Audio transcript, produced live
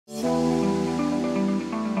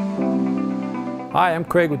Hi, I'm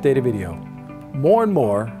Craig with Datavideo. More and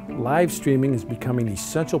more, live streaming is becoming an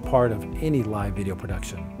essential part of any live video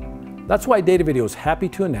production. That's why Datavideo is happy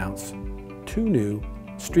to announce 2 new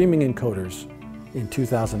streaming encoders in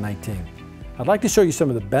 2019. I'd like to show you some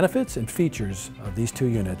of the benefits and features of these 2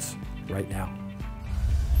 units right now.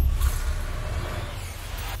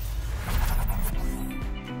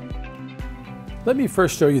 Let me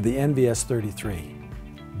first show you the NVS-33.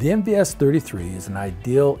 The NVS-33 is an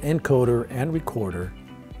ideal encoder and recorder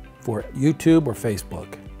for YouTube or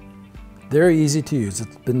Facebook. Very easy to use.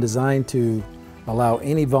 It's been designed to allow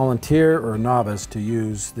any volunteer or novice to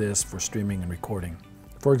use this for streaming and recording.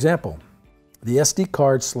 For example, the SD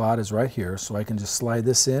card slot is right here, so I can just slide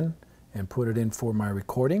this in and put it in for my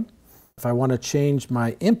recording. If I want to change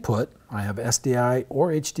my input, I have SDI or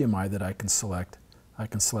HDMI that I can select. I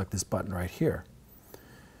can select this button right here.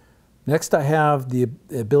 Next, I have the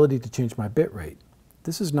ability to change my bit rate.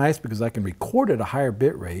 This is nice because I can record at a higher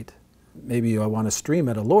bit rate. Maybe I want to stream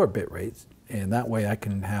at a lower bit rate, and that way I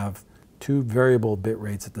can have 2 variable bit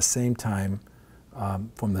rates at the same time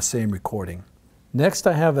from the same recording. Next,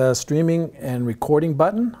 I have a streaming and recording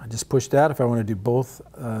button. I just push that if I want to do both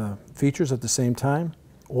features at the same time,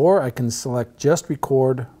 or I can select just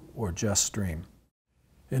record or just stream.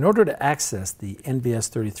 In order to access the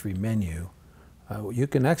NVS-33 menu, you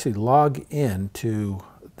can actually log in to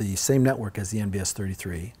the same network as the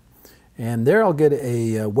NVS-33, and there I'll get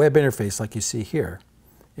a web interface like you see here.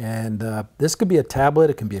 And this could be a tablet,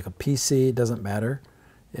 it can be a PC, it doesn't matter.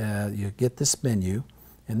 You get this menu,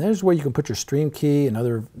 and there's where you can put your stream key and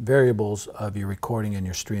other variables of your recording and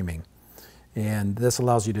your streaming. And this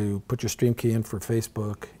allows you to put your stream key in for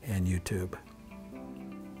Facebook and YouTube.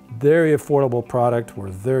 Very affordable product. We're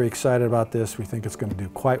very excited about this. We think it's going to do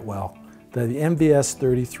quite well. The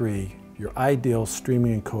NVS-33, your ideal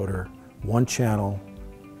streaming encoder, 1 channel,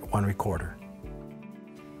 1 recorder.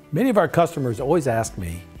 Many of our customers always ask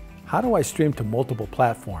me, how do I stream to multiple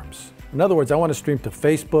platforms? In other words, I want to stream to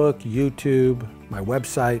Facebook, YouTube, my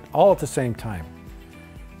website, all at the same time.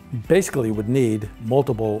 You basically would need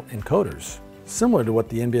multiple encoders. Similar to what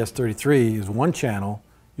the NVS-33 is 1 channel,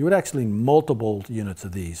 you would actually need multiple units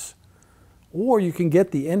of these. Or you can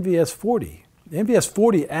get the NVS-40. The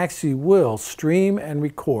NVS-40 actually will stream and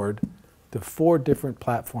record to 4 different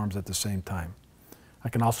platforms at the same time. I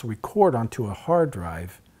can also record onto a hard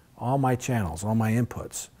drive all my channels, all my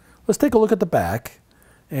inputs. Let's take a look at the back,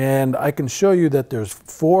 and I can show you that there's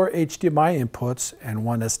 4 HDMI inputs and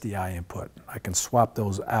 1 SDI input. I can swap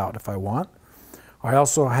those out if I want. I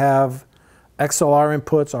also have XLR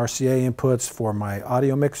inputs, RCA inputs for my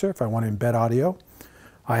audio mixer if I want to embed audio.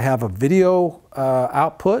 I have a video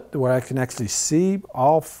output where I can actually see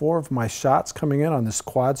all 4 of my shots coming in on this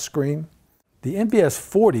quad screen. The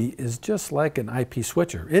NVS-40 is just like an IP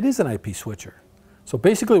switcher. It is an IP switcher. So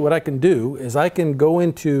basically what I can do is I can go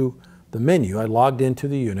into the menu. I logged into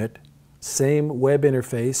the unit, same web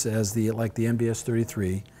interface as like the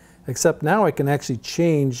NVS-33, except now I can actually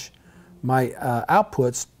change my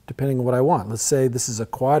outputs depending on what I want. Let's say this is a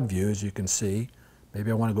quad view, as you can see. Maybe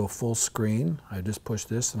I want to go full screen. I just push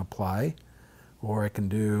this and apply. Or I can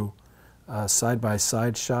do a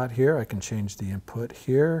side-by-side shot here. I can change the input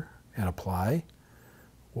here and apply.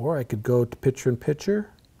 Or I could go to picture-in-picture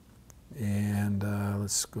and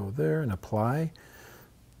let's go there and apply.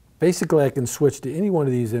 Basically, I can switch to any one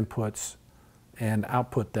of these inputs and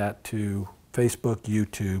output that to Facebook,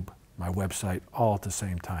 YouTube, my website, all at the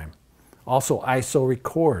same time. Also, ISO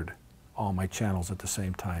record all my channels at the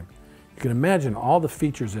same time. You can imagine all the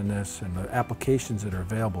features in this and the applications that are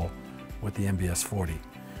available with the NVS-40.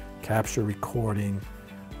 Capture recording,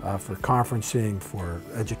 for conferencing, for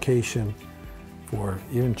education, for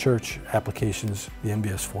even church applications, the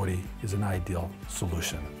NVS-40 is an ideal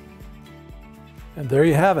solution. And there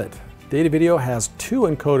you have it. Datavideo has 2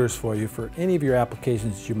 encoders for you for any of your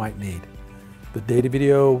applications that you might need. The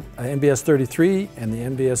Datavideo NVS-33 and the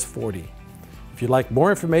NVS-40. If you'd like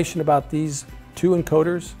more information about these 2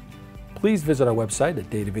 encoders, please visit our website at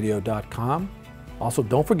datavideo.com. Also,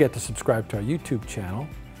 don't forget to subscribe to our YouTube channel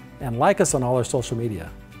and like us on all our social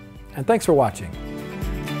media. And thanks for watching.